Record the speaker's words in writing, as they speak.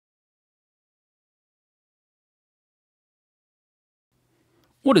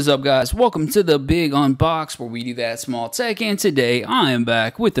What is up, guys? Welcome to the Big Unbox, where we do that small tech, and today I am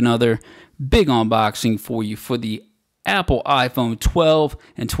back with another big unboxing for you for the Apple iPhone 12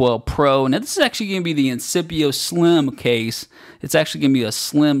 and 12 Pro. Now, this is actually going to be the Incipio Slim Case. It's actually going to be a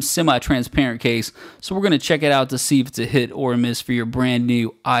slim, semi-transparent case, so we're going to check it out to see if it's a hit or a miss for your brand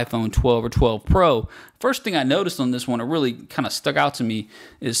new iPhone 12 or 12 Pro. First thing I noticed on this one, it really kind of stuck out to me,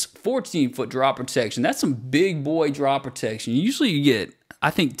 is 14-foot drop protection. That's some big boy drop protection. Usually you get, I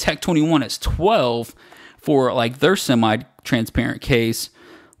think Tech 21 is 12 for like their semi-transparent case,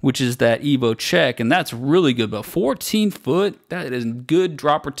 which is that Evo Check, and that's really good. But 14 foot, that is good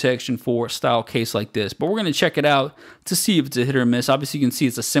drop protection for a style case like this. But we're going to check it out to see if it's a hit or miss. Obviously, you can see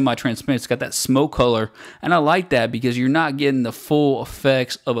it's a semi-transparent. It's got that smoke color, and I like that because you're not getting the full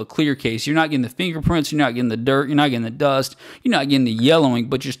effects of a clear case. You're not getting the fingerprints, you're not getting the dirt, you're not getting the dust, you're not getting the yellowing,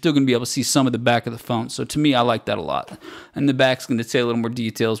 but you're still going to be able to see some of the back of the phone. So to me, I like that a lot. And the back's going to tell you a little more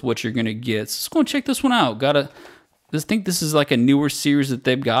details what you're going to get. So let's go and check this one out. I think this is like a newer series that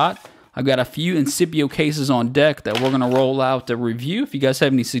they've got. I've got a few Incipio cases on deck that we're going to roll out to review. If you guys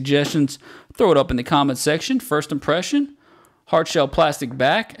have any suggestions, throw it up in the comment section. First impression, hard shell plastic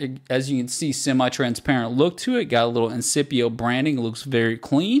back. As you can see, semi-transparent look to it. Got a little Incipio branding. It looks very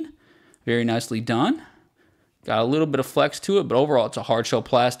clean, very nicely done. Got a little bit of flex to it, but overall it's a hard shell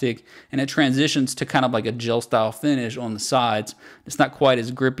plastic, and it transitions to kind of like a gel style finish on the sides. It's not quite as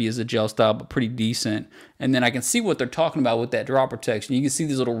grippy as a gel style, but pretty decent. And then I can see what they're talking about with that drop protection. You can see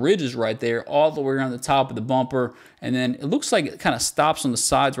these little ridges right there all the way around the top of the bumper, and then it looks like it kind of stops on the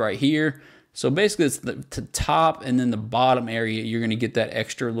sides right here. So basically it's the top and then the bottom area, you're going to get that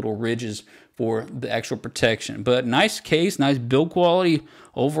extra little ridges for the actual protection. But nice case, nice build quality.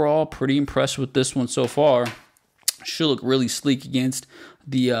 Overall, pretty impressed with this one so far. Should look really sleek against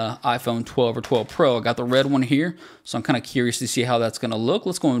the iPhone 12 or 12 Pro. I got the red one here, so I'm kind of curious to see how that's going to look.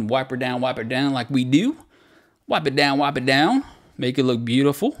 Let's go and wipe it down like we do. Wipe it down, make it look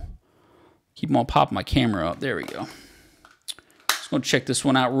beautiful. Keep on popping my camera up. There we go. Just going to check this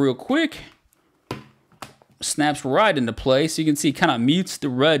one out real quick. Snaps right into place. You can see it kind of mutes the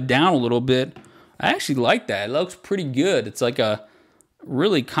red down a little bit. I actually like that. It looks pretty good. It's like a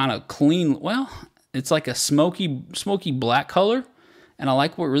really kind of clean, well, it's like a smoky black color, and I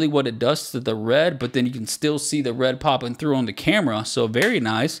like what it does to the red, but then you can still see the red popping through on the camera, so very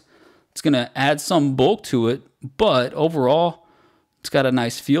nice. It's going to add some bulk to it, but overall, it's got a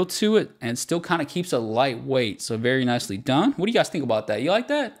nice feel to it, and still kind of keeps a lightweight, so very nicely done. What do you guys think about that? You like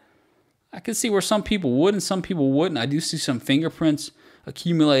that? I can see where some people would and some people wouldn't. I do see some fingerprints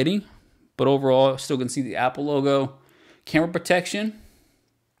accumulating, but overall, still can see the Apple logo. Camera protection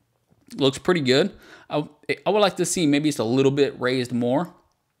looks pretty good. I would like to see maybe it's a little bit raised more,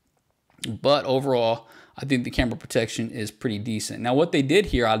 but overall, I think the camera protection is pretty decent. Now, what they did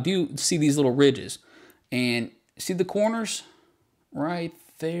here, I do see these little ridges, and see the corners right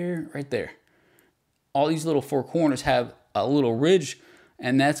there, right there. All these little four corners have a little ridge,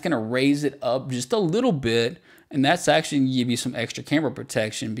 and that's going to raise it up just a little bit, and that's actually going to give you some extra camera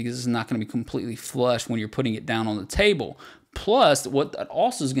protection because it's not going to be completely flush when you're putting it down on the table. Plus, what that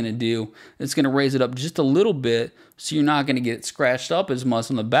also is going to do, it's going to raise it up just a little bit, so you're not going to get scratched up as much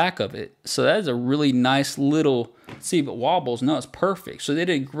on the back of it. So that is a really nice little, see if it wobbles. No, it's perfect. So they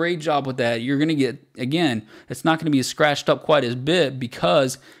did a great job with that. You're going to get, again, it's not going to be scratched up quite as bit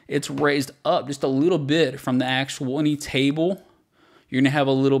because it's raised up just a little bit from the actual, any table. You're going to have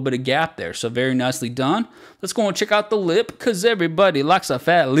a little bit of gap there. So very nicely done. Let's go and check out the lip, because everybody likes a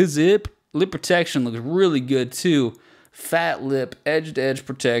fat lip. Lip protection looks really good too. Fat lip, edge-to-edge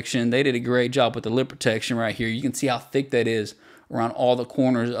protection. They did a great job with the lip protection right here. You can see how thick that is around all the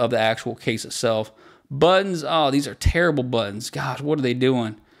corners of the actual case itself. Buttons, oh, these are terrible buttons. Gosh, what are they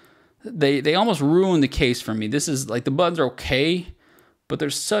doing? They almost ruined the case for me. This is like, the buttons are okay, but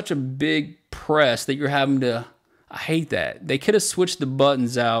there's such a big press that you're having to, I hate that. They could have switched the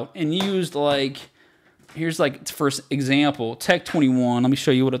buttons out and used like, here's like, for example, Tech 21. Let me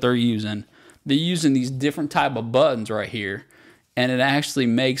show you what they're using. They're using these different type of buttons right here, and it actually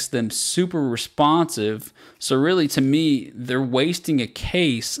makes them super responsive. So really, to me, they're wasting a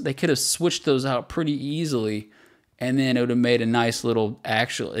case. They could have switched those out pretty easily, and then it would have made a nice little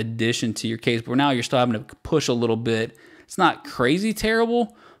actual addition to your case. But now you're still having to push a little bit. It's not crazy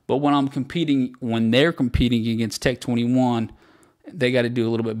terrible, but when they're competing against Tech 21, they got to do a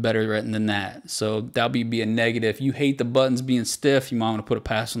little bit better than that. So that'll be a negative. If you hate the buttons being stiff, you might want to put a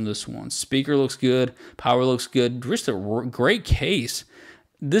pass on this one. Speaker looks good. Power looks good. Just a great case.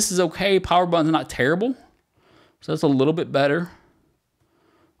 This is okay. Power button's not terrible. So that's a little bit better.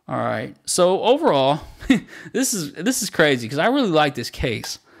 All right. So overall, this is crazy because I really like this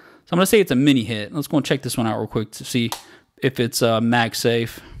case. So I'm gonna say it's a mini hit. Let's go and check this one out real quick to see if it's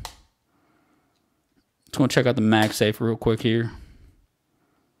MagSafe. Let's go and check out the MagSafe real quick here.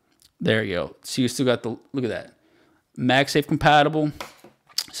 There you go. So you still got the, look at that, MagSafe compatible.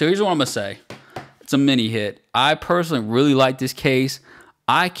 So here's what I'm gonna say. It's a mini hit. I personally really like this case.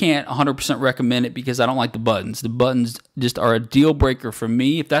 I can't 100% recommend it because I don't like the buttons. The buttons just are a deal breaker for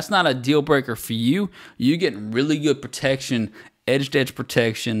me. If that's not a deal breaker for you, you're getting really good protection, edge-to-edge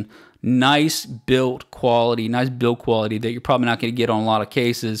protection, nice build quality that you're probably not going to get on a lot of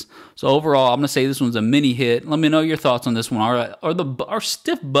cases. So overall, I'm going to say this one's a mini hit. Let me know your thoughts on this one. Are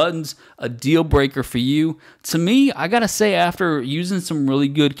stiff buttons a deal breaker for you? To me, I got to say, after using some really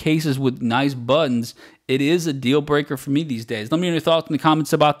good cases with nice buttons, it is a deal breaker for me these days. Let me know your thoughts in the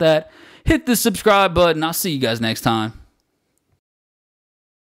comments about that. Hit the subscribe button. I'll see you guys next time.